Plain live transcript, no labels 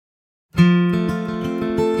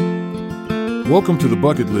Welcome to the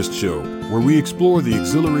Bucket List Show, where we explore the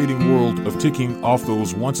exhilarating world of ticking off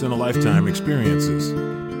those once-in-a-lifetime experiences.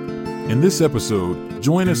 In this episode,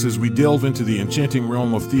 join us as we delve into the enchanting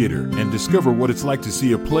realm of theater and discover what it's like to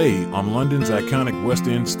see a play on London's iconic West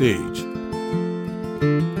End stage.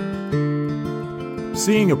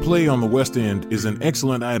 Seeing a play on the West End is an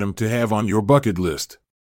excellent item to have on your bucket list.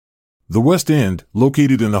 The West End,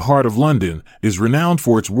 located in the heart of London, is renowned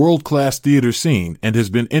for its world-class theater scene and has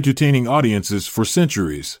been entertaining audiences for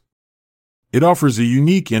centuries. It offers a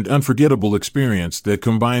unique and unforgettable experience that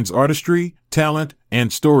combines artistry, talent,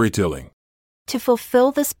 and storytelling. To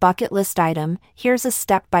fulfill this bucket list item, here's a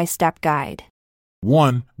step-by-step guide.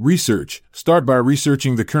 1. Research. Start by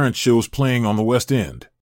researching the current shows playing on the West End.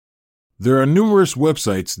 There are numerous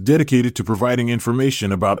websites dedicated to providing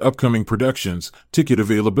information about upcoming productions, ticket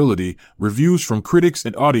availability, reviews from critics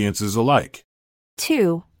and audiences alike.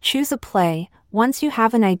 2. Choose a play. Once you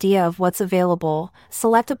have an idea of what's available,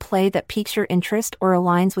 select a play that piques your interest or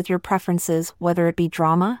aligns with your preferences, whether it be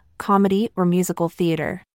drama, comedy, or musical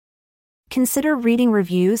theater. Consider reading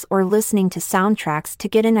reviews or listening to soundtracks to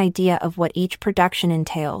get an idea of what each production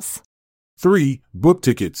entails. 3. Book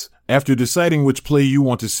tickets. After deciding which play you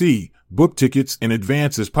want to see, book tickets in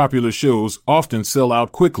advance as popular shows often sell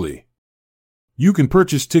out quickly. You can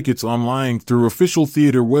purchase tickets online through official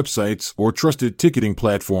theater websites or trusted ticketing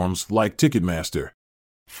platforms like Ticketmaster.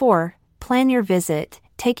 4. Plan your visit.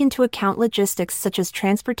 Take into account logistics such as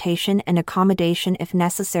transportation and accommodation if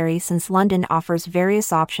necessary, since London offers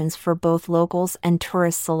various options for both locals and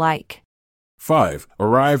tourists alike. 5.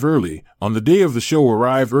 Arrive early. On the day of the show,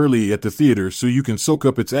 arrive early at the theater so you can soak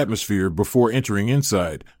up its atmosphere before entering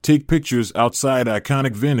inside. Take pictures outside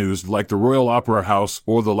iconic venues like the Royal Opera House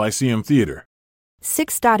or the Lyceum Theatre.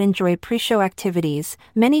 6. Enjoy pre-show activities.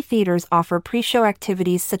 Many theaters offer pre-show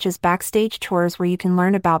activities such as backstage tours where you can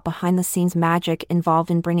learn about behind-the-scenes magic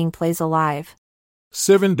involved in bringing plays alive.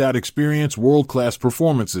 7. Experience world-class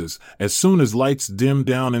performances. As soon as lights dim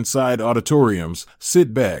down inside auditoriums,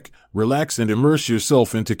 sit back, relax and immerse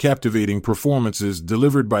yourself into captivating performances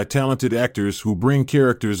delivered by talented actors who bring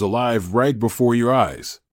characters alive right before your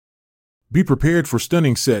eyes. Be prepared for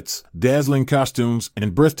stunning sets, dazzling costumes,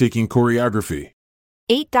 and breathtaking choreography.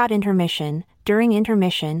 8. Intermission. During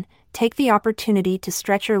intermission, take the opportunity to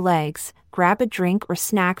stretch your legs, grab a drink or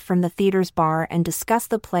snack from the theater's bar, and discuss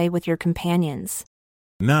the play with your companions.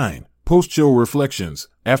 9. Post-show reflections.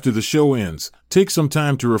 After the show ends, take some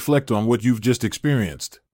time to reflect on what you've just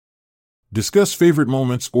experienced. Discuss favorite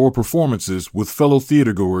moments or performances with fellow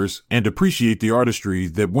theatergoers and appreciate the artistry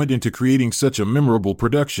that went into creating such a memorable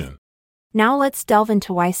production. Now let's delve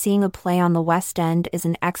into why seeing a play on the West End is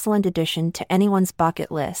an excellent addition to anyone's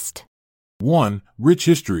bucket list. 1. Rich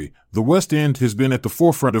history. The West End has been at the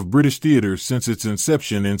forefront of British theatre since its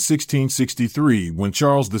inception in 1663, when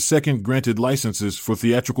Charles II granted licenses for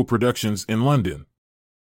theatrical productions in London.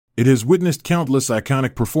 It has witnessed countless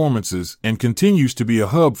iconic performances and continues to be a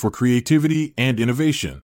hub for creativity and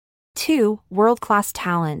innovation. 2. World-class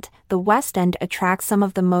talent. The West End attracts some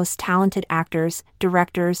of the most talented actors,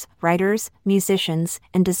 directors, writers, musicians,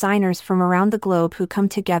 and designers from around the globe who come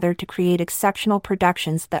together to create exceptional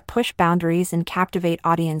productions that push boundaries and captivate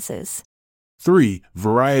audiences. 3.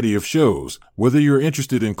 Variety of shows. Whether you're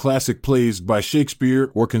interested in classic plays by Shakespeare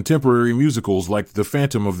or contemporary musicals like The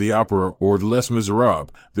Phantom of the Opera or Les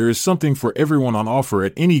Miserables, there is something for everyone on offer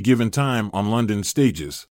at any given time on London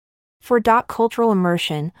stages. 4. Cultural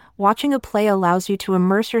immersion. Watching a play allows you to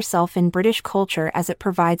immerse yourself in British culture as it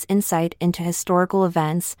provides insight into historical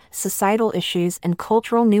events, societal issues, and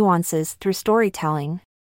cultural nuances through storytelling.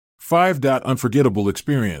 5. Unforgettable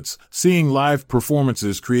experience. Seeing live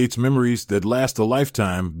performances creates memories that last a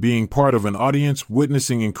lifetime. Being part of an audience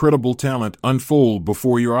witnessing incredible talent unfold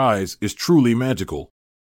before your eyes is truly magical.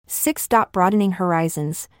 6. Broadening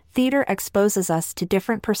horizons. Theater exposes us to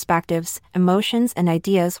different perspectives, emotions, and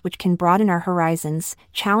ideas which can broaden our horizons,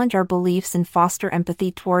 challenge our beliefs, and foster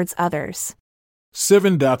empathy towards others.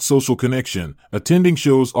 7. Social connection. Attending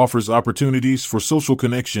shows offers opportunities for social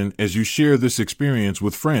connection as you share this experience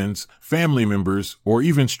with friends, family members, or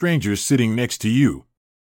even strangers sitting next to you.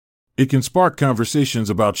 It can spark conversations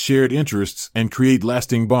about shared interests and create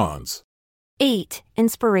lasting bonds. 8.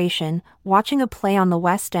 Inspiration. Watching a play on the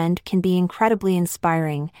West End can be incredibly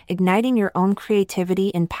inspiring, igniting your own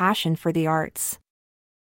creativity and passion for the arts.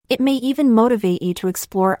 It may even motivate you to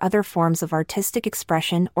explore other forms of artistic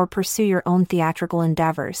expression or pursue your own theatrical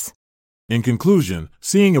endeavors. In conclusion,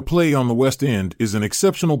 seeing a play on the West End is an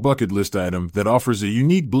exceptional bucket list item that offers a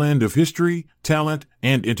unique blend of history, talent,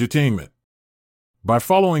 and entertainment. By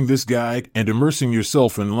following this guide and immersing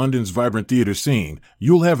yourself in London's vibrant theater scene,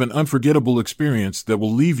 you'll have an unforgettable experience that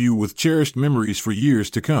will leave you with cherished memories for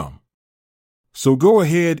years to come. So go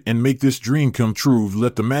ahead and make this dream come true.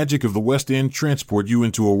 Let the magic of the West End transport you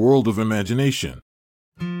into a world of imagination.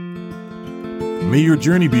 May your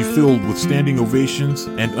journey be filled with standing ovations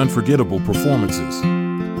and unforgettable performances.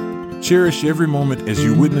 Cherish every moment as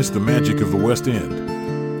you witness the magic of the West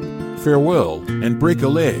End. Farewell, and break a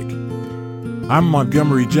leg. I'm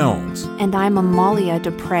Montgomery Jones. And I'm Amalia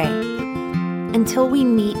Dupre. Until we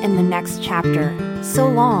meet in the next chapter, so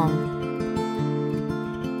long.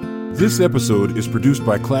 This episode is produced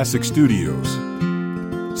by Classic Studios.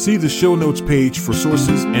 See the show notes page for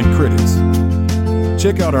sources and credits.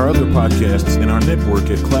 Check out our other podcasts in our network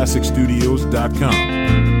at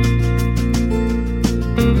classicstudios.com.